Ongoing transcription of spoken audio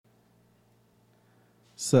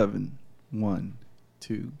7, 1,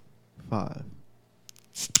 2, 5.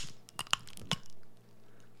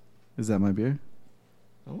 Is that my beer?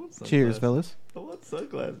 I want sunglasses. Cheers, fellas. I want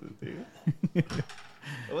sunglasses, dude. I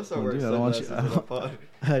want to start Well, wearing dude, I don't want sunglasses you- in the pod.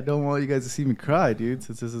 I don't want you guys to see me cry, dude,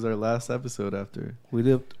 since this is our last episode after We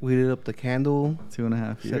lit up the candle,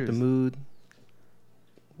 2.5 years. set the mood.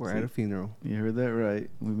 We're See? at a funeral. You heard that right.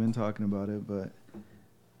 We've been talking about it, but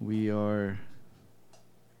we are...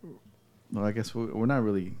 Well, I guess we're not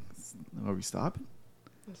really... Are we stopping?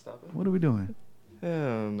 I'm stopping. What are we doing?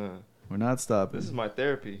 Hell no. We're not stopping. This is my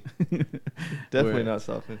therapy. Definitely We're- not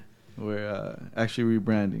stopping. We're actually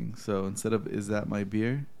rebranding. So instead of Is That My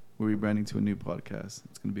Beer, we're rebranding to a new podcast.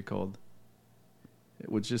 It's going to be called,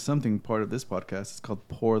 which is something part of this podcast. It's called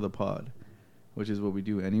Pour the Pod, which is what we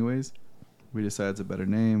do anyways. We decided it's a better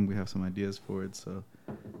name. We have some ideas for it. So,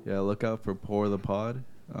 yeah, look out for Pour the Pod.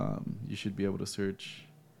 You should be able to search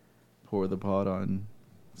Pour the Pod on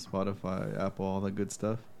Spotify, Apple, all that good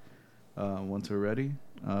stuff once we're ready.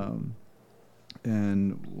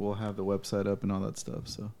 And we'll have the website up and all that stuff.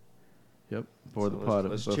 So, yep, Pour the Pod.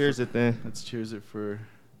 Let's But cheers it then. Let's cheers it for,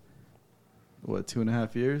 what,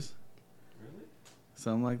 2.5 years? Really?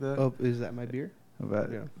 Something like that? Oh, is that my beer?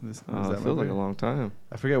 About Yeah. this, is Oh, that it my feels like beer? a long time.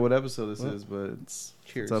 I forget what episode this What? is, but it's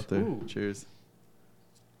Cheers. up there. Ooh. Cheers.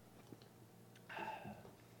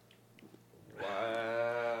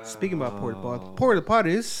 Wow. Speaking about Pour the Pot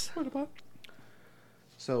is. Pour the pot.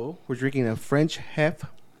 So we're drinking a French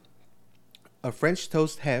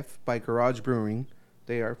toast hef by Garage Brewing.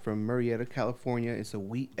 They are from Murrieta, California. It's a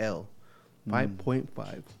wheat ale,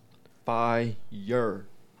 5.5. Fire.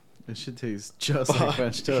 It should taste just like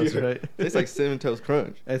French toast, Yeah. right? It's like Cinnamon Toast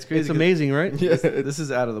Crunch. It's crazy. It's 'cause amazing, right? Yeah. This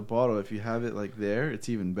is out of the bottle. If you have it like there, it's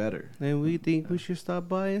even better. And we think we should stop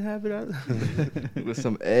by and have it out. With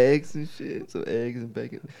some eggs and shit. Some eggs and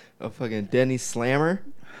bacon. A fucking Denny Slammer.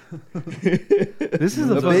 This is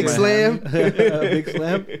The a big big slam. slam. A big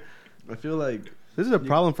slam. I feel like This is a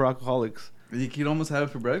problem for alcoholics. you could almost have it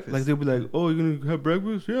for breakfast. Like they'll be like, "Oh, you're gonna have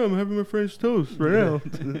breakfast? Yeah, I'm having my French toast right now,"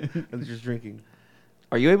 and they're just drinking.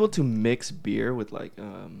 Are you able to mix beer with like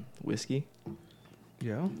whiskey?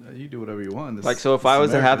 Yeah, You do whatever you want. This- Like, so if this I is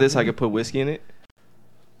was to have America. this, I could put whiskey in it?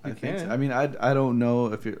 I You think so. can. I mean, I don't know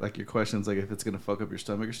if you're, like your question's like if it's gonna fuck up your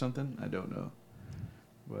stomach or something. I don't know,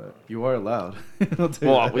 but you are allowed. I'll tell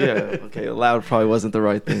you Well, that. yeah. Okay, loud probably wasn't the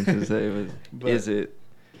right thing to say, But- is it?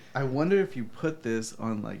 I wonder if you put this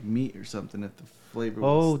on like meat or something, if the flavor.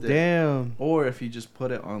 Oh will stick. damn! Or if you just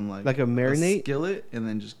put it on like Like a marinade? skillet and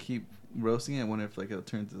then just keep roasting it. I wonder if like it'll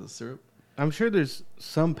turn to the syrup. I'm sure there's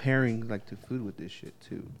some pairing like to food with this shit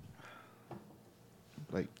too.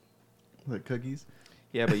 Like Like cookies.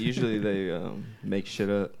 Yeah, but usually they make shit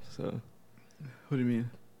up, so. What do you mean?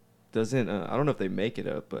 Doesn't, I don't know if they make it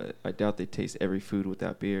up, but I doubt they taste every food with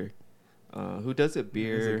that beer. Who does it? Is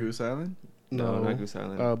Beer? it Goose Island? No, not Goose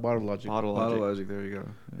Island. Bottle Logic. Bottle Bottle Logic. Logic. There you go.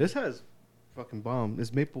 Yeah. This has fucking bomb.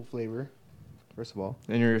 It's maple flavor. First of all,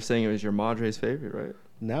 And you're saying it was your Madre's favorite, right?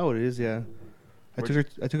 now it is. Yeah, I Where'd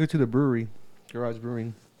took her to the brewery, Garage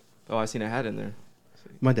Brewing. Oh, I seen a hat in there.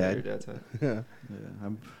 My Your dad. dad's hat. Yeah. Yeah.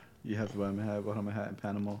 You have to buy my hat. I bought my hat in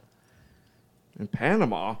Panama. In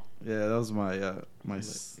Panama? Yeah, that was my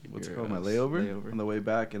what's it Your, called, my uh, layover, layover. on the way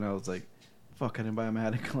back, and I was like, "Fuck, I didn't buy my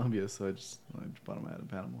hat in Colombia," so I just bought my hat in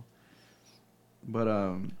Panama. But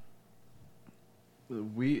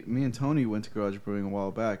me and Tony went to Garage Brewing a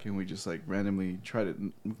while back, and we just like randomly tried it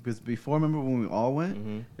because before, remember when we all went,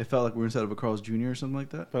 Mm-hmm. it felt like we were inside of a Carl's Jr. or something like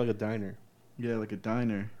that. Felt like a diner. Yeah, like a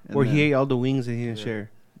diner. And Where then- he ate all the wings and he didn't Yeah. share.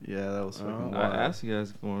 Yeah, that was fucking Oh. wild. I asked you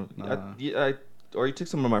guys for Nah. or you took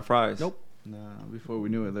some of my fries. Nope. Nah, before we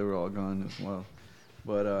knew it, they were all gone as well.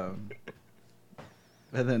 But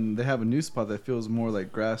and then they have a new spot that feels more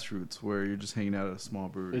like grassroots, where you're just hanging out at a small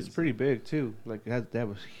brewery. It's pretty big too. Like they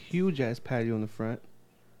have a huge ass patio in the front,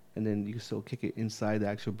 and then you can still kick it inside the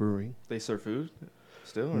actual brewery. They serve food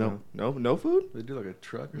still? Or No. No food? They do like a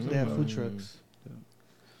truck or They something. They have food Mm. trucks.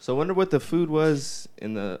 So I wonder what the food was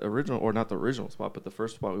in the original, or not the original spot, but the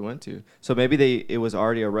first spot we went to. So maybe it was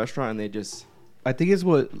already a restaurant and they just I think it's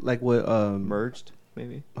what merged,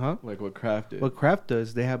 maybe. huh? Like what Kraft did. What Kraft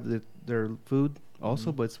does, they have their food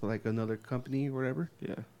also, Mhm. but it's like another company or whatever.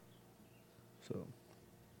 Yeah. So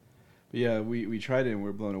But yeah, we tried it and we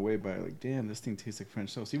were blown away by it. Like, damn, this thing tastes like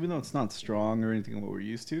French toast. Even though it's not strong or anything like what we're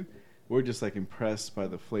used to, we're just like impressed by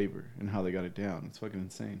the flavor and how they got it down. It's fucking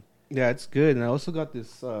insane. yeah, it's good. And I also got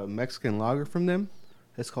this Mexican lager from them.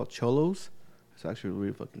 It's called Cholos. It's actually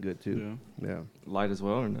really fucking good too. Yeah, Light as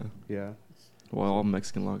well or no? yeah. Well, all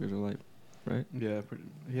Mexican lagers are light, right? Yeah,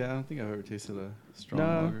 yeah. I don't think I've ever tasted a strong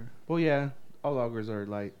No. lager. Well, yeah. All lagers are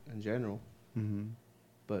light in general. Mm-hmm.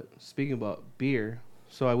 But speaking about beer,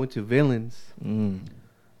 so I went to Villains. Mm.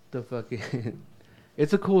 The fucking,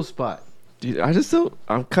 it's a cool spot. Dude,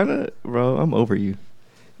 I'm kind of, bro, I'm over you.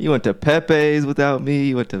 You went to Pepe's without me.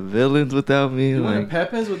 You went to Villains without me. You like, went to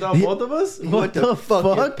Pepe's without both of us? What the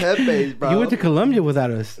fuck? Pepe's, bro. You went to Colombia without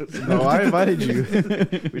us. No, I invited you.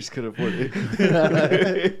 We just couldn't afford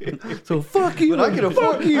it. So fuck you. But I can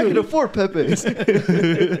afford Pepe's.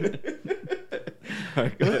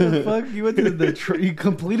 What the fuck? You went to you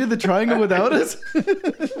completed the triangle without us?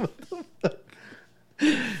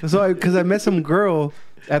 So, because I met some girl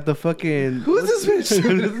at the fucking. Who's this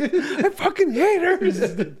bitch? I fucking hate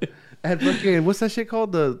her. At fucking, what's that shit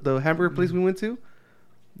called? The hamburger place we went to?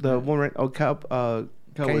 The one right,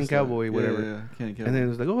 Canyon Cowboy, whatever. Yeah. Canyon Cowboy. And then it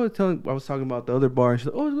was like, I was talking about the other bar, and she's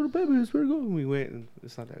like, oh, let's go to Pepe's, where to go? And we went, and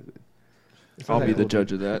it's not that good. I'll be the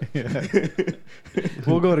judge of that.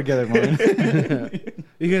 We'll go together, Martin.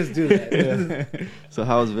 You guys do that. Yeah. So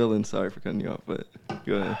how's Villain? Sorry for cutting you off, but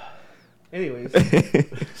go ahead. Anyways,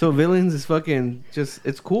 so Villains is fucking just,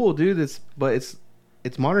 it's cool, dude. But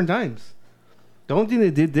it's modern times. The only thing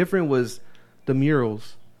they did different was the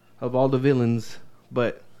murals of all the villains,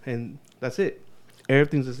 and that's it.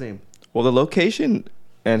 Everything's the same. Well, the location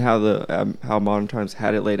and how Modern Times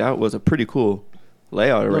had it laid out was a pretty cool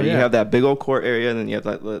layout already. yeah. You have that big old court area, and then you have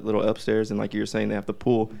that little upstairs, and like you were saying, they have the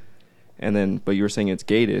pool, but you were saying it's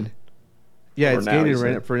gated. Yeah, For it's now, gated you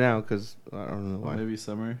said. right for now because I don't know Or why. maybe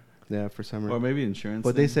summer. Yeah, for summer. Or maybe insurance.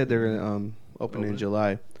 But they thing. said they're gonna open in Open.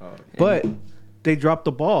 July. Oh. But they dropped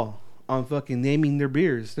the ball on fucking naming their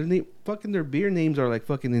beers. Their beer names are like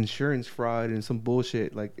fucking insurance fraud and some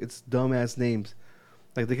bullshit. Like, it's dumbass names.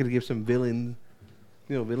 Like, they could give some villain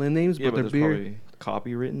names, Yeah, but but their there's beer.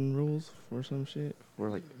 probably copywritten rules or some shit. Or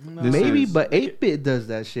like No, Maybe, it's- but 8-Bit does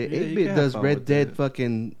that shit. Yeah, you 8-Bit can does have fun Red with Dead it.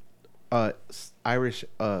 fucking Irish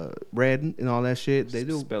red and all that shit. They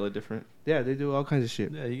do. spell it different. Yeah, they do all kinds of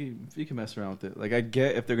shit. Yeah, you can mess around with it. Like, I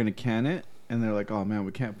get if they're gonna can it, and they're like, oh man,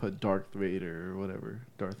 we can't put Darth Vader or whatever.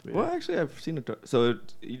 Darth Vader. Well, actually, I've seen it. So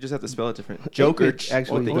you just have to spell it different. Joker,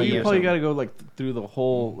 actually, Well, you yeah. probably got to go like through the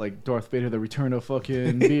whole like Darth Vader, the Return of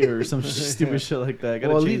fucking beer or some stupid shit like that.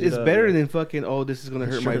 Gotta Well, at change least it it's up. better than fucking. Oh, this is gonna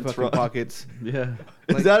hurt my Insurance fucking fraud. pockets. Yeah.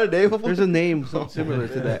 Is that a name? There's a name similar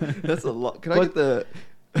to that. That's a lot. Can I But- get the?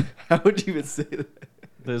 How would you even say that?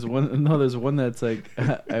 There's one. No, there's one that's like,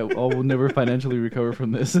 I will never financially recover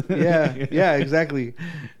from this. Yeah, exactly.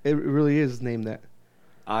 It really is named that.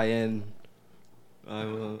 I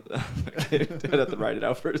will. I'd have to write it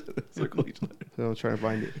out first. And then circle each letter. So I'm trying to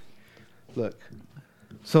find it. Look.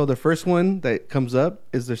 So the first one that comes up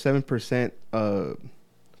is their 7%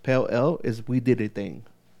 Pale Ale is We Did a Thing.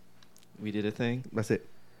 We did a thing. That's it.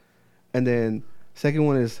 And then second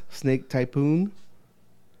one is Snake Typhoon.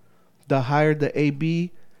 The higher the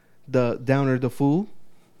AB, the downer the fool.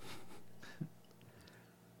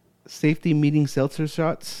 Safety meeting seltzer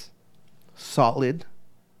shots. Solid.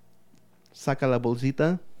 Saca la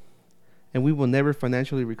bolsita. And we will never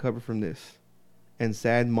financially recover from this. And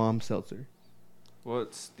sad mom seltzer.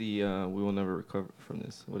 What's the? We will never recover from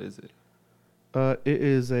this. What is it? It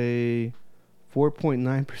is a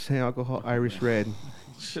 4.9% alcohol Irish red.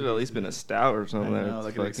 Should have at least been a stout or I something. know, that's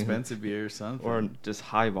like an fucking- expensive beer or something. or just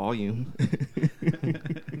high volume.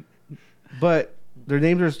 But their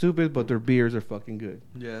names are stupid, but their beers are fucking good.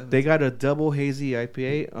 yeah. They got a double hazy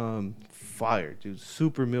IPA. Fire, dude.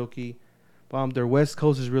 Super milky. Their West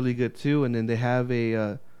Coast is really good too. And then they have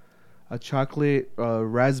a chocolate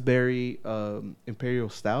raspberry imperial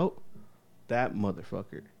stout. That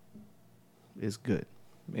motherfucker is good.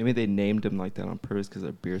 Maybe they named them like that on purpose because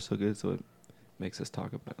their beer's so good, so it makes us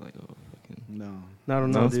talk about it like, oh, fucking. no. I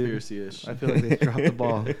don't know, dude. Conspiracy-ish. I feel like they dropped the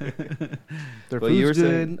ball. Their But you food's were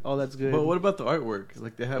good. saying- All that's good. But what about the artwork?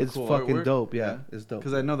 Like they have It's cool fucking artwork? dope. Yeah, it's dope.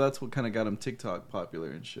 Because I know that's what kind of got them TikTok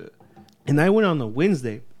popular and shit. And I went on a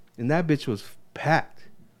Wednesday, and that bitch was packed.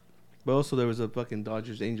 But also there was a fucking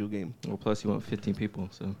Dodgers Angel game. Well, plus you want 15 people,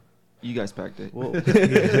 so you guys packed it. Well,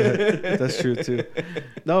 that's true too.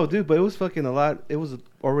 No, dude, but it was fucking a lot. It was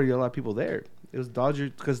already a lot of people there. It was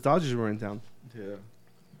Dodgers because Dodgers were in town. Yeah.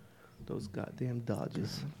 Those goddamn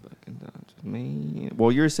Dodgers. Fucking Dodgers, man.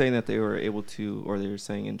 Well, you're saying that they were able to, or they were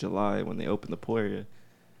saying in July when they opened the pool area,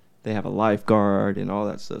 they have a lifeguard and all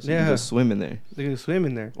that stuff, so you Yeah. can go swim in there, They're gonna swim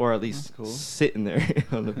in there. or at least That's cool. sit in there. I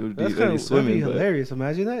don't know if it would be That's really kind of swimming, but hilarious.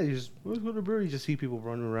 Imagine that. You just let's go to the brewery. You just see people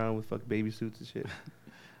running around with fucking baby suits and shit.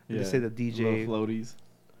 You just say the DJ. Little floaties.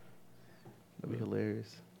 That'd be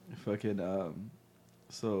hilarious. Fucking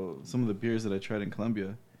so some of the beers that I tried in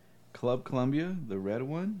Colombia, Club Colombia, the red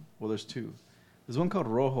one. Well, there's two. There's one called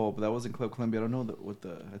Rojo, but that wasn't Club Colombia. I don't know what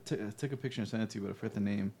the. I took a picture and sent it to you, but I forget the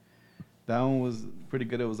name. That one was pretty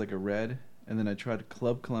good. It was like a red. And then I tried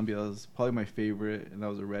Club Colombia. That was probably my favorite, and that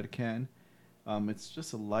was a red can. It's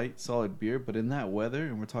just a light, solid beer, but in that weather,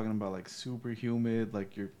 and we're talking about like super humid,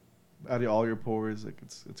 like you're out of all your pores, like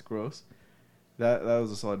it's gross. That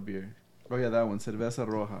was a solid beer. Oh yeah, that one, Cerveza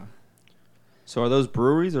Roja. So are those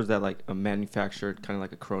breweries, or is that like a manufactured kind of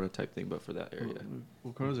like a Corona type thing, but for that area?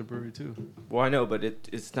 Well, Corona's a brewery too. Well, I know, but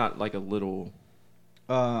it's not like a little.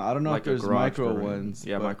 I don't know like if there's garage micro brewery. ones.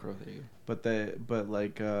 Yeah, but, micro. There you go. But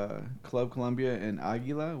like Club Colombia and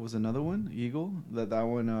Aguila was another one. Eagle. That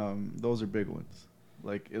one. Those are big ones.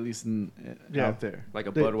 Like at least out there. Like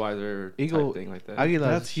a The Budweiser Eagle- type thing like that. Aguila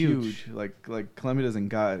That's is huge. Like Colombia doesn't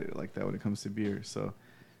got it like that when it comes to beer.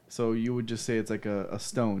 So you would just say it's like a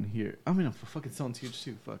stone here. I mean, a fucking stone's huge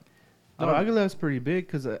too. Fuck. No, Aguila is pretty big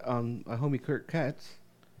because our homie Kurt Katz,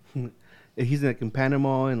 he's like in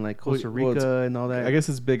Panama and like Costa Well, Rica and all that. I guess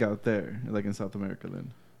it's big out there, like in South America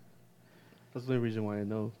then. that's the only reason why I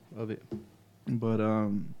know of it. But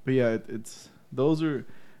yeah, it's those are.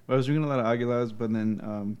 I was drinking a lot of Aguilas, but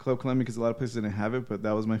then Club Colombia because a lot of places didn't have it, but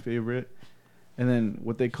that was my favorite. And then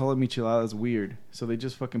what they call a michelada is weird. So they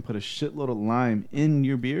just fucking put a shitload of lime in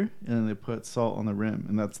your beer, and then they put salt on the rim,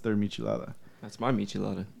 and that's their michelada. That's my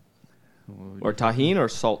michelada. Well, Or tahine or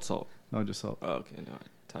salt. no, just salt. Oh, okay, no,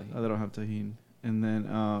 tahine. They don't have tahine. And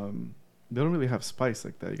then they don't really have spice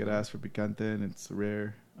like that. You gotta ask for picante, and it's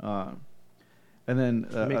rare. And then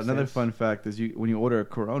Makes another sense. fun fact is when you order a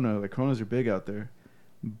Corona, like Coronas are big out there,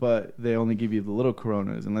 but they only give you the little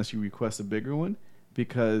Coronas unless you request a bigger one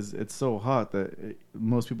because it's so hot that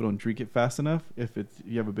most people don't drink it fast enough. If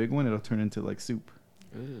you have a big one, it'll turn into like soup.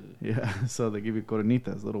 Ugh. Yeah, so they give you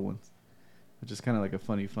Coronitas, little ones, which is kind of like a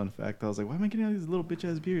fun fact. I was like, why am I getting all these little bitch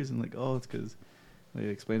ass beers? And like, oh, it's because they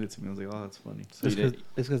explained it to me. I was like, oh, that's funny. So you did,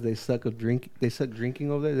 It's because they suck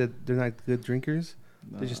drinking over there. They're not good drinkers.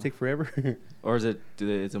 They just take forever. or is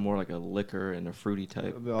it more like a liquor and a fruity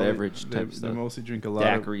type They all- beverage they, type they stuff? mostly drink a lot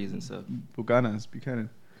Daiquiris and stuff. of Buchanan.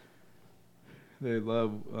 They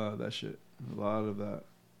love that shit. A lot of that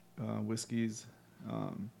whiskeys.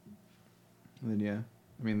 And then yeah,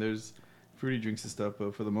 I mean, there's fruity drinks and stuff,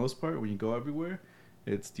 but for the most part, when you go everywhere,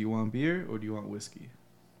 it's do you want beer or do you want whiskey?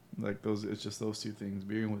 Like those, it's just those two things: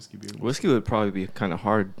 beer and whiskey. Beer and Whiskey would probably be kind of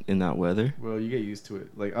hard in that weather. Well, you get used to it.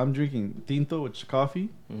 Like I'm drinking tinto with coffee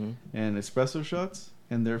Mm-hmm. and espresso shots,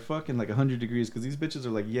 and they're fucking like 100 degrees because these bitches are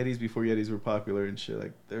like Yetis before Yetis were popular and shit.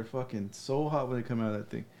 Like they're fucking so hot when they come out of that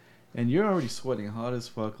thing, and you're already sweating hot as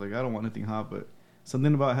fuck. Like I don't want anything hot, but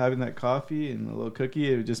something about having that coffee and a little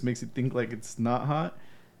cookie, it just makes you think like it's not hot,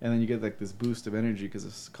 and then you get like this boost of energy because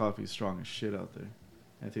this coffee is strong as shit out there.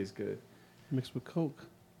 And it tastes good. Mixed with Coke.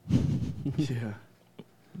 Yeah.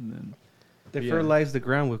 And then They Yeah. fertilize the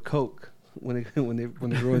ground with Coke when they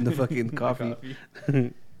ruin the fucking coffee.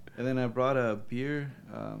 And then I brought a beer.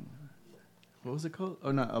 What was it called?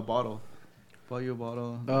 Oh, not a bottle. Bought you a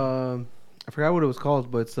bottle. I forgot what it was called,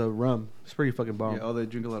 but it's a rum. It's pretty fucking bomb. Yeah, they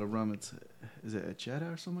drink a lot of rum. Is it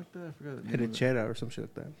Echeda or something like that? I forgot. The Head name of of it. cheddar or some shit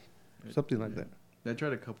like that. Something like that. I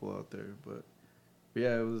tried a couple out there, but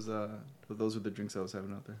yeah, it was. But those were the drinks I was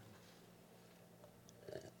having out there.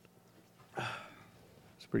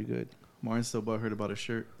 It's pretty good. Martin still butthurt about a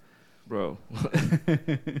shirt. Bro.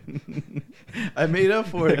 I made up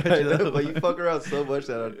for it. I know, but you fuck around so much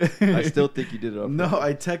that I still think you did it on No, purpose.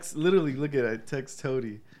 I text. Literally, look at it. I text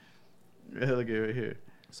Toady. Yeah, look at it right here.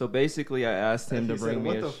 So basically, I asked him And to he bring said, me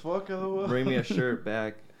what a the fuck, LOL? bring me a shirt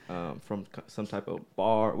back from some type of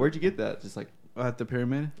bar. Where'd you get that? Just like At the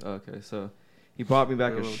pyramid. okay, so he brought me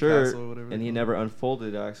back A a little shirt, tassel or whatever they and he call never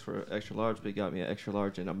unfolded. I asked for extra large, but he got me an extra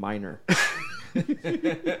large and a minor. I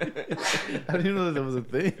didn't even know that was a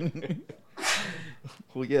thing.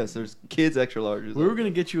 Well, yes, there's kids extra larges. We were gonna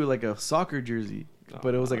get you like a soccer jersey,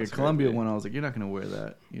 but it was like a that's Columbia crazy. one. I was like, you're not gonna wear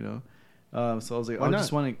that, you know. So I was like, Why I not?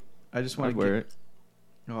 just want I'd to wear it.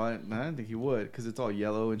 No, I didn't think he would because it's all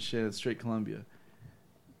yellow and shit. It's straight Columbia.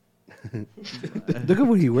 Look at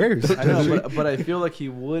what he wears. I know, but I feel like he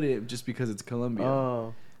wouldn't just because it's Columbia.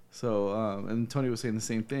 Oh. So and Tony was saying the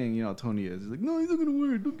same thing. You know how Tony is. He's like, no, he's not gonna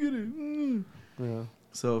wear it. Don't get it. Mm. Yeah.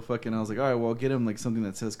 So fucking, I was like, all right, well, I'll get him like something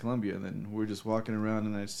that says Columbia. And then we're just walking around,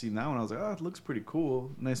 and I seen that one. I was like, oh, it looks pretty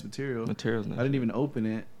cool, nice material. Materials. I didn't even open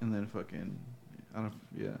it, and then fucking,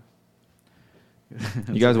 yeah.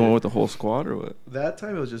 You guys went with the whole squad or what? That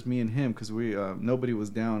time it was just me and him because we nobody was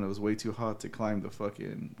down. It was way too hot to climb the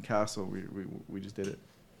fucking castle. We just did it.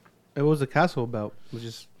 It was a castle about. It was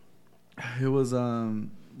just. It was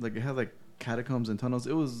like it had like catacombs and tunnels.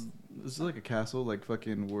 It was like a castle, like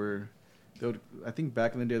fucking where they would. I think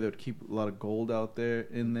back in the day they would keep a lot of gold out there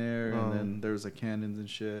in there, Oh. and then there was like cannons and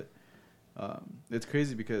shit. It's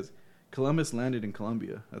crazy because Columbus landed in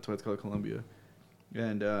Colombia. That's why it's called Colombia.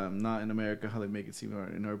 And not in America, how they make it seem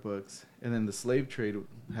in our books. And then the slave trade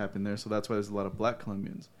happened there, so that's why there's a lot of black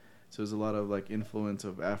Colombians. So there's a lot of like influence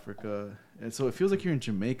of Africa, and so it feels like you're in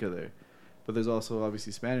Jamaica there. But there's also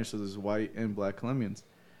obviously Spanish, so there's white and black Colombians,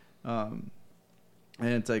 and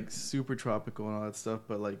it's like super tropical and all that stuff.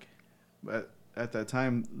 But like at that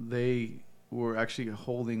time, they were actually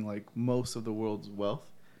holding like most of the world's wealth,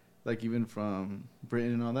 like even from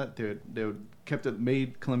Britain and all that. They would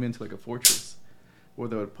made Colombia into like a fortress, where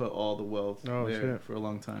they would put all the wealth there for a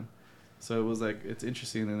long time. So it was like, it's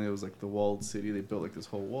interesting. And then it was like the walled city. They built like this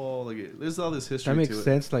whole wall. Like there's all this history. That makes to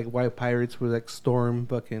sense. Like why pirates would like storm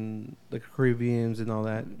fucking the Caribbeans and all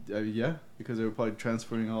that. Yeah, because they were probably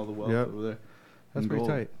transferring all the wealth over there. That's pretty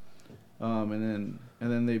tight. And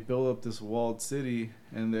then they built up this walled city,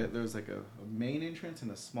 and there was like a main entrance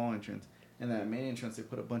and a small entrance. And that main entrance, they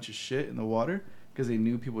put a bunch of shit in the water because they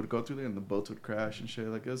knew people would go through there and the boats would crash and shit.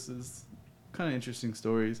 Like this is kind of interesting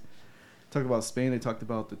stories. Talk about Spain. They talked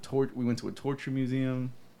about the we went to a torture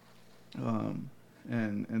museum,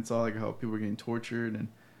 and saw like how people were getting tortured, and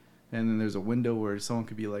then there's a window where someone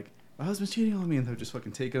could be like, "My husband's cheating on me," and they'll just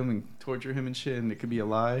fucking take him and torture him and shit, and it could be a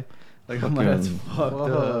lie. Like I'm like, that's fucked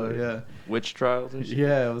up. Yeah, witch trials and shit.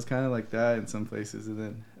 Yeah, it was kind of like that in some places, and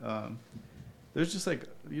then there's just like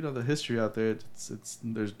the history out there. It's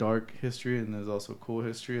there's dark history and there's also cool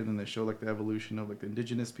history, and then they show like the evolution of like the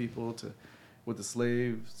indigenous people to what the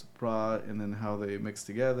slaves brought, and then how they mix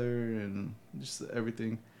together, and just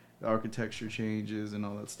everything. The architecture changes and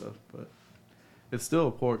all that stuff, but it's still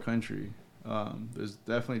a poor country. There's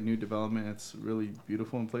definitely new development. It's really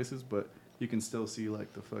beautiful in places, but you can still see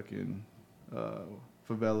like the fucking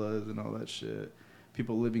favelas and all that shit.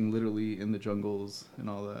 People living literally in the jungles and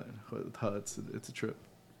all that, huts. It's a trip.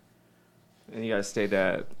 And you guys stayed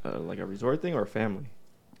at like a resort thing or a family?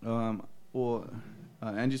 Well,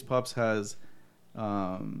 Angie's Pops has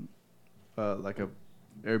like a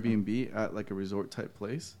Airbnb at like a resort type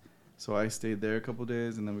place. So I stayed there a couple of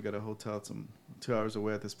days, and then we got a hotel 2 hours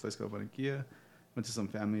away at this place called Barranquilla. Went to some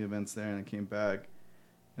family events there, and I came back,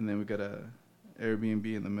 and then we got a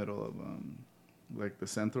Airbnb in the middle of like the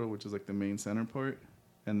Centro, which is like the main center part,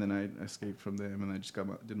 and then I escaped from them, and I just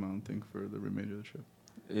did my own thing for the remainder of the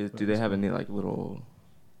trip. Do they have any like little?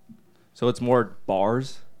 So it's more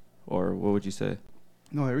bars, or what would you say?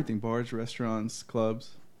 No, everything. Bars, restaurants,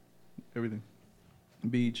 clubs, everything.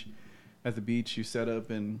 Beach. At the beach, you set up,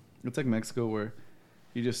 and it's like Mexico where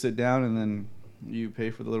you just sit down and then you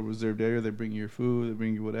pay for the little reserved area. They bring you your food. They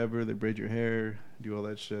bring you whatever. They braid your hair, do all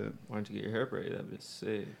that shit. Why don't you get your hair braided? That'd be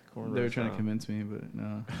sick. They were trying to convince me, but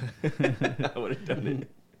no. I would have done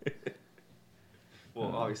it.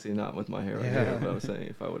 Well, obviously not with my hair right here, but I was saying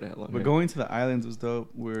if I would have had long hair. But going to the islands was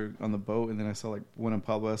dope. We're on the boat, and then I saw like one of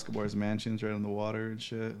Pablo Escobar's mansions right on the water and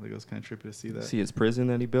shit. Like it was kind of trippy to see that. See his prison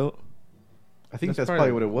that he built? I think that's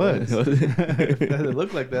probably what it was. It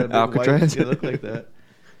looked like that. Alcatraz? It looked like that.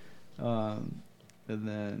 And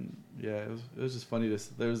then, yeah, it was just funny.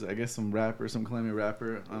 There was, I guess, some Colombian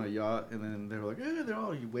rapper on a yacht, and then they were like, they're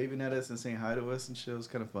all waving at us and saying hi to us and shit. It was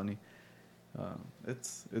kind of funny.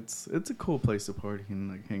 It's a cool place to party and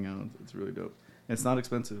like hang out. It's really dope. And it's not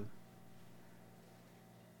expensive.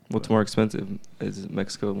 What's more expensive? Is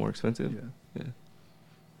Mexico more expensive? Yeah.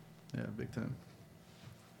 Yeah, big time.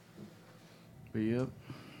 But yep.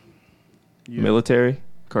 Military?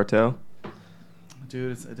 Cartel?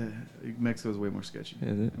 Dude, Mexico's way more sketchy.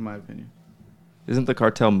 Is it? In my opinion. Isn't the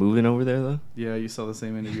cartel moving over there, though? Yeah, you saw the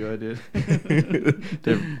same interview I did.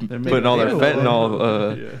 they're putting all their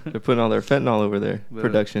fentanyl. They're putting all their fentanyl over there. The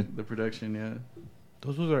production, yeah.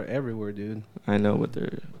 Those ones are everywhere, dude. I know, but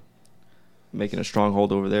they're making a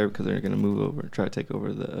stronghold over there because they're going to move over, try to take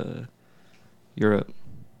over the Europe.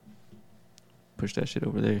 Push that shit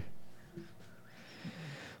over there.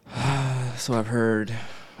 So I've heard.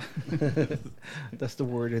 That's the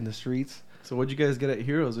word in the streets. So what'd you guys get at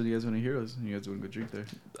Heroes? What do you guys want at Heroes? You guys want to go drink there?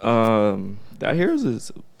 That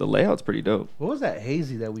Heroes the layout's pretty dope. What was that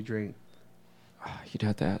hazy that we drank? You'd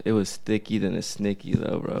have to. It was sticky than a snicky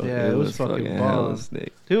though, bro. Yeah, it was fucking bomb.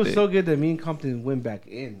 It was so good that me and Compton went back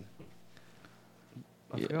in.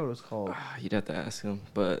 I forgot what it was called. You'd have to ask him,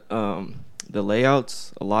 but the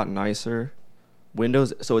layout's a lot nicer.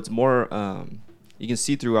 Windows, so it's more. You can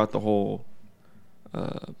see throughout the whole,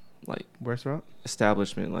 like restaurant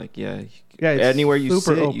establishment. Like yeah. Anywhere you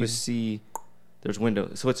sit, open. You see there's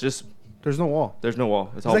windows. So it's just there's no wall. There's no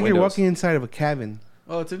wall. It's all like windows. You're walking inside of a cabin.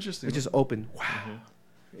 Oh, it's interesting. It's just open. Wow.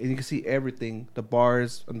 Mm-hmm. And you can see everything. The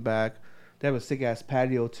bars on the back. They have a sick ass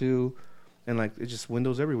patio too, and like it's just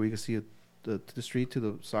windows everywhere. You can see the street to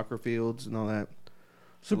the soccer fields and all that.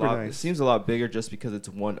 Super It nice. seems a lot bigger just because it's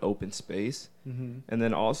one open space. Mm-hmm. And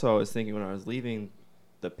then also I was thinking when I was leaving,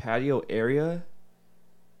 the patio area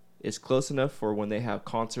is close enough for when they have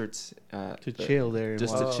concerts To chill there. And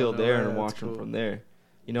just watch. to chill no, there yeah, and watch that's them cool. from there.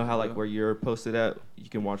 You know how like Yeah. where you're posted at, you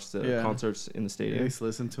can watch the Yeah. concerts in the At stadium. least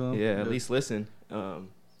listen to them. Yeah, at least listen.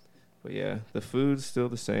 But yeah, the food's still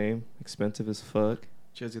the same, expensive as fuck.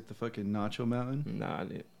 Did you guys get the fucking nacho mountain? Nah,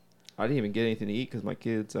 I didn't even get anything to eat because my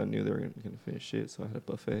kids, I knew they were gonna finish shit, so I had a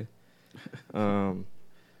buffet.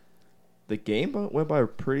 The game went by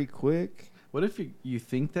pretty quick. What if you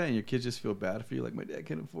think that and your kids just feel bad for you? Like, my dad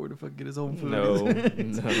can't afford to fucking get his own food. No, no. I'm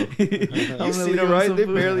You gonna seen leave them, him right? some They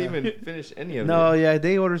food. barely even finished any of No, it. yeah,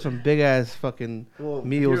 they order some big ass fucking Well,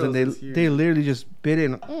 meals, and Heroes is they huge. literally just bit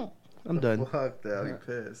in. I'm done. Fuck that. I'd be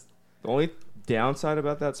pissed. The only downside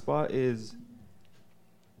about that spot is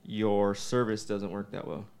your service doesn't work that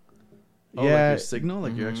well. Oh, like Yeah. your signal?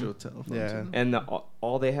 Like your Mhm. actual telephone Yeah. signal? And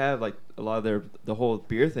all they have, like a lot of the whole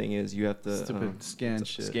beer thing is you have to Stupid scan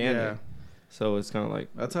shit. scan Yeah. it. So it's kind of like,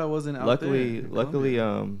 That's how I wasn't out luckily, there. in luckily,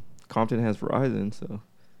 Colombia. Compton has Verizon, so Oh,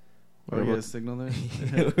 we're you able get a signal there?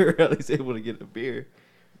 to- we were at least able to get a beer.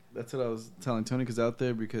 That's what I was telling Tony, because out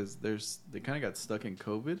there, because they kind of got stuck in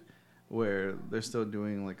COVID, where they're still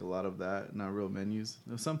doing like a lot of that, not real menus.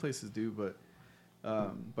 Now, some places do, but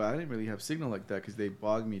I didn't really have signal like that because they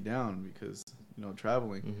bogged me down because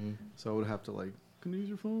traveling. Mm-hmm. So I would have to like, can I use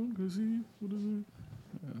your phone? Can I see? What is it?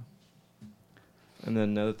 Yeah. And then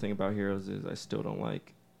another thing about Heroes is I still don't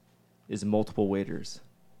like is multiple waiters.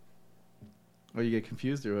 Oh, you get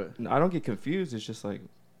confused or what? I don't get confused. It's just like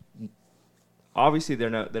obviously they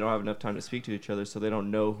don't have enough time to speak to each other, so they don't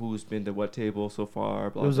know who's been to what table so far.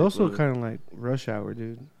 Blah, It was blah, also blah. kind of like rush hour,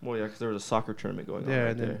 dude. Well, yeah, because there was a soccer tournament going on Yeah,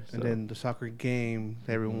 right and then there. and so. then the soccer game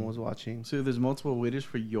that everyone Mhm. was watching. So there's multiple waiters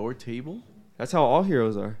for your table? That's how all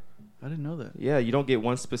Heroes are. I didn't know that. Yeah, you don't get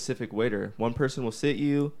one specific waiter. One person will sit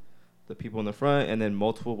you, the people in the front, and then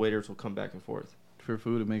multiple waiters will come back and forth. For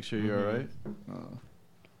food to make sure you're Mhm. all right? Oh.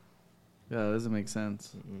 Yeah, that doesn't make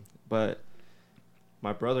sense. But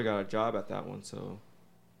my brother got a job at that one, so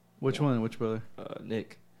Which one? Which brother?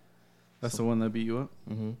 Nick. That's the one that beat you up?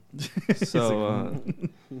 Mm-hmm. So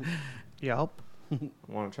Yup. I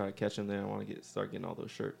want to try to catch him there. I want to start getting all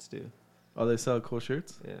those shirts too. Oh, they sell cool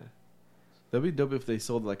shirts? Yeah. That'd be dope if they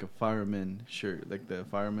sold like a fireman shirt, like the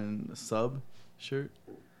fireman sub shirt.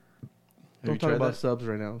 Have Don't you talk tried about that? subs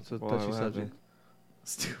right now. It's a Why, touchy what subject. happened?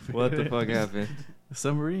 Stupid. What the fuck happened?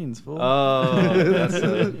 Submarines, fool. Oh, that's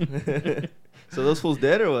so those fools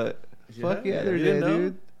dead or what? Fuck yeah, they're You didn't dead, know?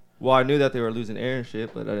 dude. Well, I knew that they were losing air and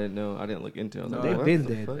shit, but I didn't know. I didn't look into it. I was No, like, they've what been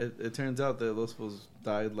the dead. fuck? It turns out that those fools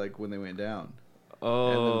died like when they went down. Oh,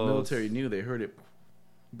 And the military knew, they heard it,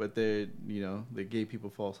 but they gave people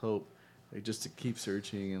false hope, like just to keep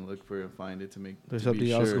searching and look for it and find it to make. There's to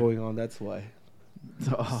be something else sure. going on. That's why.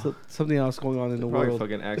 Oh. Something else going on in They the probably world.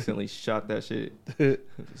 fucking accidentally shot that shit.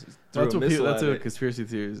 That's what it. conspiracy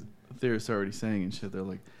theorists are already saying and shit. They're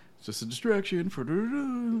like, it's just a distraction for,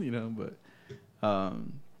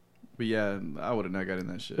 but yeah, I would have not gotten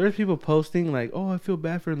that shit. There's people posting like, "Oh, I feel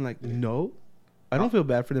bad for them." Like, no, I don't feel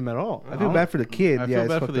bad for them at all. I feel I bad for the kid. I yeah, feel it's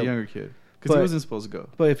bad for fucked the up. younger kid because he But- wasn't supposed to go.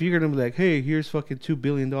 But if you're gonna be like, "Hey, here's fucking $2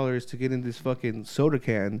 billion to get in this fucking soda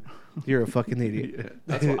can," you're a fucking idiot. Yeah.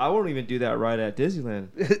 That's why I won't even do that right at Disneyland.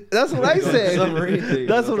 That's what I Go to said. submarine thing.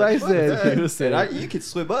 That's what I Fuck said. that. You could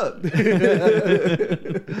swim up.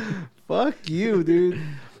 Fuck you, dude.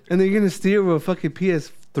 And then you're gonna steer with a fucking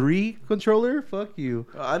PS3 controller? Fuck you.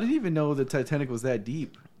 I didn't even know the Titanic was that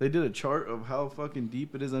deep. They did a chart of how fucking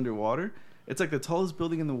deep it is underwater. It's like the tallest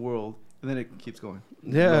building in the world, and then it keeps going.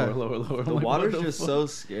 Yeah. Lower. The I'm like, water's what the just fuck? so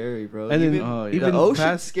scary, bro. And then Oh, yeah. even the ocean's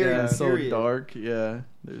past, scary. Yeah, and it's so period. dark. Yeah,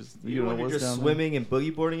 there's You know, when you're what's just down there. swimming and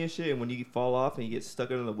boogie boarding and shit, and when you fall off and you get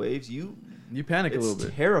stuck under the waves, You panic a it's little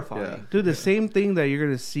bit. terrifying. Yeah. Dude, the same thing that you're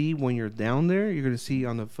gonna see when you're down there, you're gonna see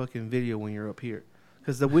on the fucking video when you're up here,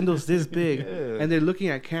 because the window's this big, Yeah. and they're looking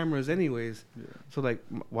at cameras anyways. Yeah. So like,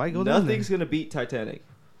 why go down there? Nothing's gonna beat Titanic.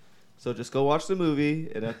 So just go watch the movie,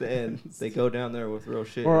 and at the end, they go down there with real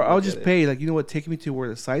shit. Or and I'll look just at it. pay, like, you know what? Take me to where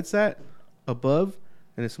the site's at, above,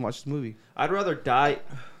 and just watch the movie. I'd rather die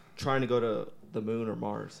trying to go to the moon or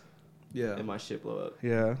Mars Yeah. and my shit blow up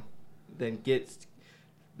Yeah. than get.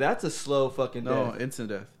 That's a slow fucking No, death. instant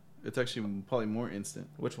death. It's actually probably more instant.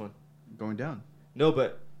 Which one? Going down. No,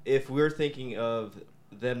 but if we're thinking of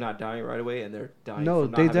them not dying right away and they're dying, No,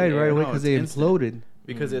 from not they having died right air, away No, because it's they instant. imploded.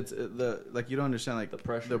 Because Mhm. it's you don't understand like The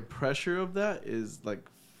pressure. The pressure of that is like,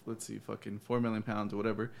 let's see, fucking 4 million pounds or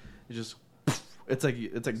whatever. It's just it's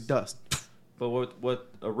like dust. But what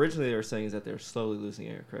originally they were saying is that they're slowly losing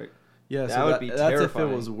air, correct? Yeah, That so would be that's if it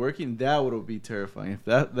terrifying. was working. That would be terrifying. If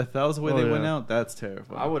that was the way Oh, they went yeah. out, that's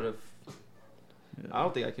terrifying. I would have. Yeah. I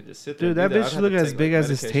don't think I could just sit there. Dude, and that do I'd bitch have looked to as take, big like, as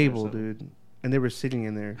this medication or table, something. dude. And they were sitting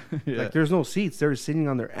in there. yeah. Like, there's no seats. They were sitting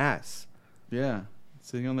on their ass. Yeah,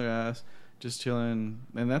 sitting on their ass, just chilling,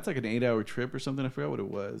 and that's like an 8-hour trip or something. I forgot what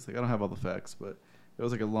it was. Like I don't have all the facts, but it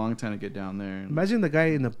was like a long time to get down there. And Imagine the guy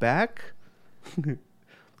in the back.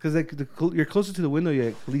 Because like you're closer to the window, you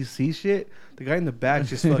at least see shit. The guy in the back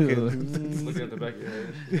just fucking. Looking at the back of your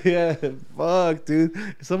head. Yeah, fuck, dude.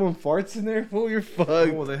 If someone farts in there, fool, you're fucked.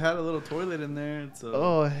 Oh, well, they had a little toilet in there. So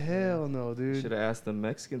Oh hell no, dude. Should have asked the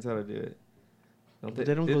Mexicans how to do it. Don't But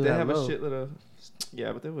they don't did go they that have low. a shitload of?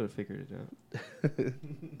 Yeah, but they would have figured it out.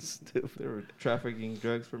 Stupid. They were trafficking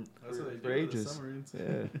drugs for ages.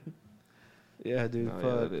 Yeah, Yeah, dude. No, yeah,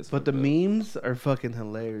 fuck. that is But the fucked up. memes are fucking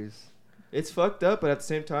hilarious. it's fucked up, but at the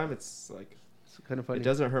same time, it's like It's kind of funny. it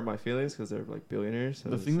doesn't hurt my feelings because they're like billionaires. So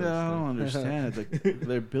The it's thing that I like- don't understand is like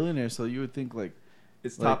they're billionaires, so you would think like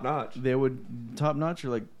it's like, top notch. they would top notch or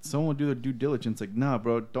like someone would do their due diligence. Like, nah,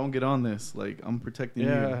 bro, don't get on this. Like, I'm protecting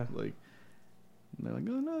Yeah. you. Like, and they're like,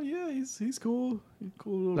 oh no, yeah, he's cool. He's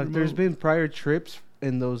cool. little Like, there's remote." been prior trips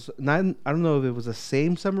in those. Not, I don't know if it was the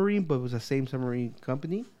same submarine, but it was the same submarine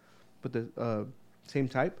company, but the same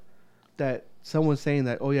type. That someone's saying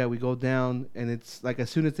that, oh yeah, we go down, and it's like as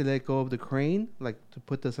soon as they let go of the crane, like to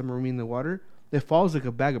put the submarine in the water, it falls like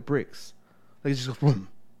a bag of bricks. Like it just goes boom.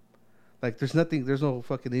 Like there's nothing, there's no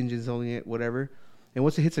fucking engines holding it, whatever. And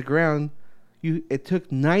once it hits the ground, it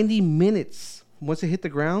took 90 minutes once it hit the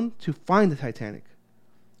ground to find the Titanic.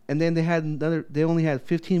 And then they only had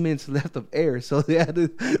 15 minutes left of air, so they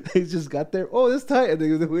just got there. Oh, this tight, and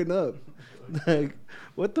they went up. Like,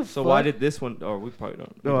 what the fuck? So why did this one? Oh, we probably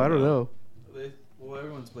don't. No, I don't know. Well,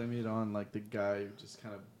 everyone's blaming it on like the guy who just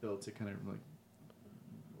kind of built it, kind of like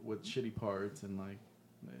with shitty parts, and like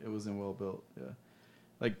it wasn't well built.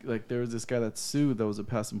 Yeah, like there was this guy that sued that was a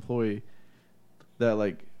past employee that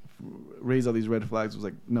like raised all these red flags. Was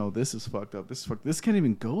like, no, this is fucked up. This can't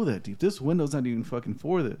even go that deep. This window's not even fucking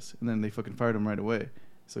for this. And then they fucking fired him right away.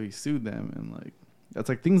 So he sued them, and like that's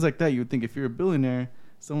like things like that. You would think if you're a billionaire,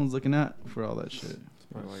 someone's looking out for all that shit. That's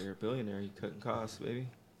probably why you're a billionaire. You cutting costs, baby.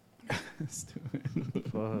 Stupid.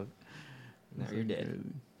 Fuck. Now you're dead.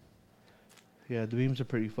 Yeah, the memes are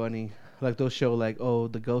pretty funny. Like they'll show like, oh,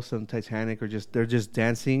 the ghosts of Titanic are they're just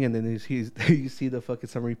dancing, and then you see the fucking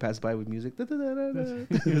submarine pass by with music.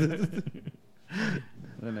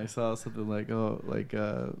 And I saw something like,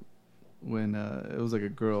 when it was like a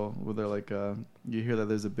girl where they're like, you hear that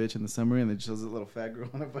there's a bitch in the submarine, and they just shows a little fat girl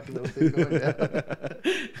on a fucking little thing going down.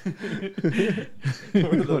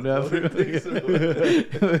 Going down.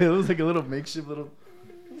 It was like a little makeshift little.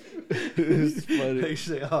 It's funny. Like, she's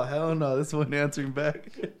like, oh hell no, this one answering back.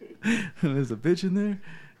 And there's a bitch in there.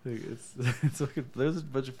 Like, it's fucking, there's a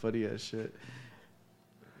bunch of funny ass shit.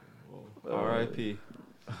 R.I.P.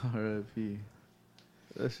 R.I.P.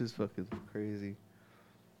 That's just fucking crazy.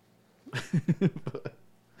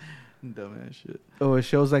 Dumbass shit. Oh, it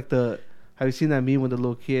shows like have you seen that meme with the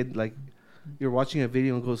little kid? Like, you're watching a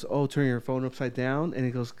video and goes, oh, turn your phone upside down. And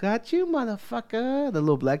it goes, got you, motherfucker. The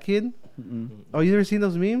little black kid. Mm-mm. Oh, you never seen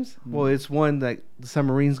those memes? Mm. Well, it's one like the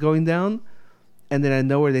submarine's going down. And then I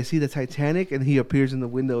know where they see the Titanic, and he appears in the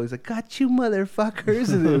window. He's like, got you,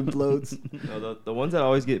 motherfuckers. And it implodes. No, the ones that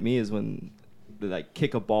always get me is when they like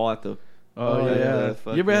kick a ball at the. Oh, yeah. yeah.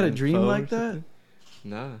 the You ever had a fucking dream phone like or that? something.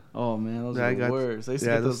 Nah. Oh man, those Yeah, are I the got- worst. I used to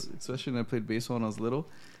yeah, get those, especially when I played baseball when I was little.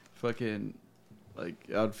 Fucking, like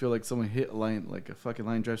I'd feel like someone hit a line, like a fucking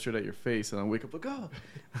line drive straight at your face, and I wake up like, oh,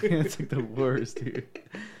 it's like the worst, dude.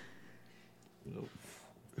 Nope.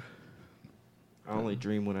 I only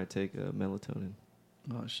dream when I take melatonin.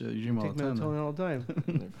 Oh shit, you dream all Take the time. melatonin though. all the time.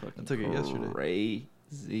 And they're fucking I took it yesterday.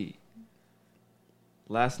 Crazy.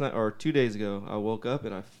 Last night or 2 days ago, I woke up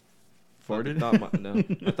and I Farted?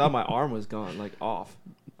 I thought my arm was gone, like off.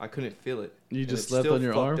 I couldn't feel it. You And just it's slept still on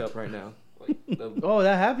your fucked arm? up right now. Like, Oh,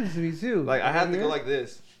 that happens to me too. like I had to Yeah. go like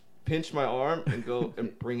this, pinch my arm and go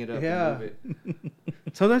and bring it up Yeah. and move it.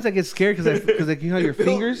 Sometimes I get scared because like you know your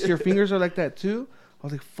fingers are like that too. I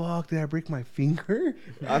was like, "Fuck! Did I break my finger?"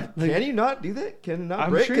 Can you not do that? Can it not I'm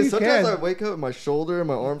break? sure Because you sometimes can. I wake up and my shoulder and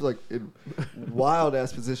my arms like in wild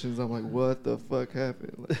ass positions. I'm like, what the fuck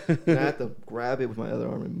happened? Like, and I have to grab it with my other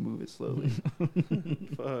arm and move it slowly.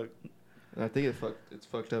 Fuck. And I think it's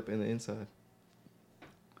fucked up in the inside.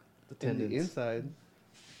 The In tendons, the inside.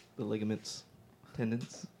 the ligaments,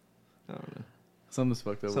 tendons. I don't know, Something's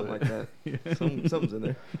fucked up. something with like it. that. Yeah. Something's in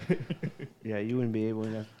there. Yeah, you wouldn't be able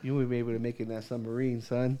to. You wouldn't be able to make it in that submarine,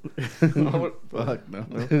 son. Fuck no.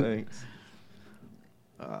 No thanks.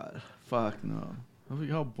 Fuck no.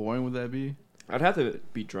 How boring would that be? I'd have to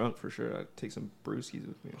be drunk for sure. I'd take some brewskis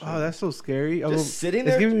with me. Oh, that's so scary. just sitting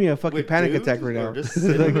there. It's giving me a fucking with panic dudes, attack right or now. Just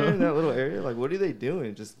sitting there in that little area. Like, what are they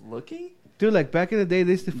doing? Just looking? Dude, like back in the day,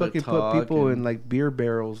 they used to The fucking put talk people in and- like beer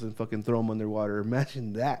barrels and fucking throw them underwater.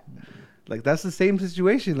 Imagine that. Like that's the same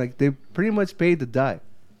situation. Like they pretty much paid to die.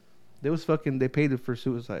 They paid for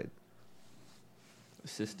suicide,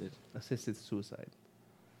 Assisted. assisted suicide.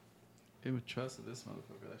 They would trust this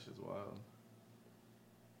motherfucker. That shit's wild.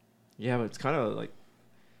 Yeah, but it's kind of like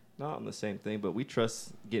not on the same thing. But we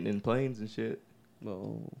trust getting in planes and shit.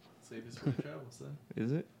 Well, Safest way to travel, son.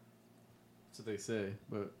 Is it? That's what they say.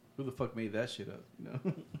 But who the fuck made that shit up? You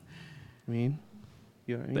know. I mean,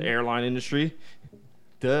 you know what I The mean? airline industry.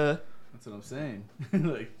 Duh. That's what I'm saying.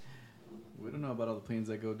 Like, we don't know about all the planes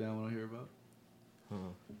that go down. We don't hear about. Huh.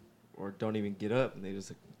 Or don't even get up, and they just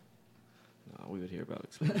like. No, we would hear about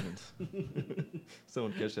explosions.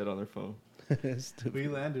 Someone catch that on their phone. Stupid. We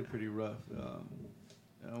landed pretty rough.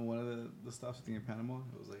 One of the stops I think in Panama,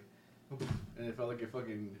 it was like, and it felt like it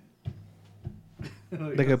fucking.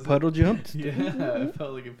 Like a puddle jumped. Yeah, it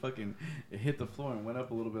felt like it hit the floor and went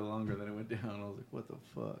up a little bit longer than it went down. I was like, what the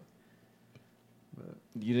fuck? But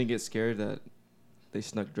You didn't get scared that they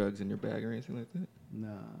snuck drugs in your bag or anything like that? nah,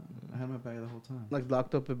 I had my bag the whole time. Like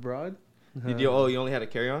locked up abroad. Did you? Oh, you only had a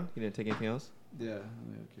carry-on? You didn't take anything else? Yeah,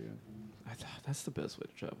 okay. I thought that's the best way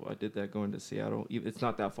to travel. I did that going to Seattle. It's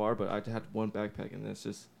not that far, but I had one backpack, and that's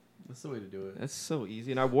That's the way to do it. that's so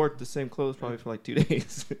easy. And I wore the same clothes probably for like 2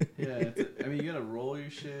 days. Yeah, I mean, you gotta roll your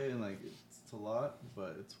shit and like it's a lot,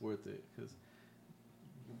 but it's worth it because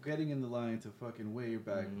getting in the line to fucking weigh your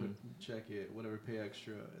bag, check it, whatever, pay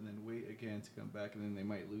extra, and then wait again to come back, and then they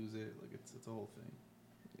might lose it. Like it's a whole thing.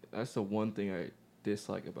 That's the one thing I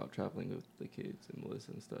dislike about traveling with the kids and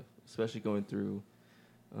Melissa and stuff, especially going through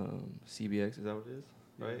CBX. Is that what it is?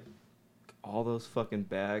 Right. All those fucking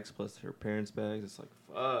bags plus her parents' bags. It's like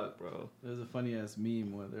fuck, bro. There's a funny ass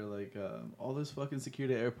meme where they're like, all this fucking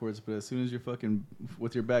security at airports, but as soon as you're fucking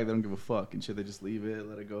with your bag, they don't give a fuck and shit. They just leave it,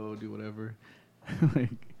 let it go, do whatever. Like,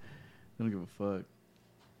 they don't give a fuck.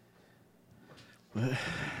 But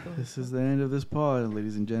this is the end of this pod,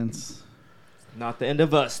 ladies and gents. Not the end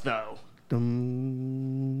of us though.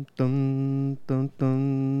 Dum, dum, dum,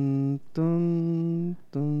 dum, dum,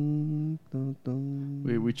 dum, dum, dum.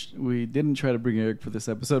 We didn't try to bring Eric for this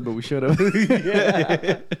episode, but we should have.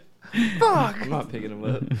 Fuck! I'm not picking him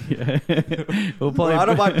up. Yeah. We'll Bro, probably I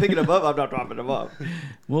don't mind picking him up. I'm not dropping him off.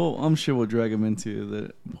 Well, I'm sure we'll drag him into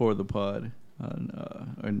the Pour the Pod on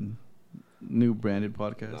our new branded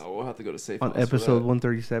podcast. No, we'll have to go to Safe On House for episode that.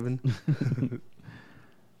 137.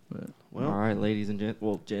 But Well, all right, ladies and gents.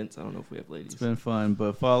 Well, gents. I don't know if we have ladies. it's been fun.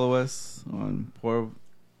 But follow us on Pour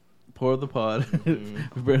the Pod.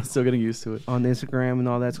 Mhm. We're still getting used to it. on Instagram and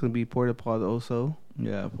all that's going to be Portapod also.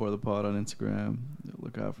 Yeah, Pour the Pod on Instagram.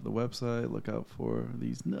 Look out for the website. Look out for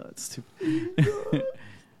these nuts too.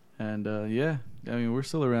 And yeah, I mean we're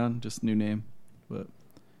still around, just new name. But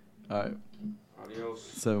all right, Adios.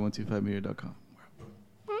 7125media.com.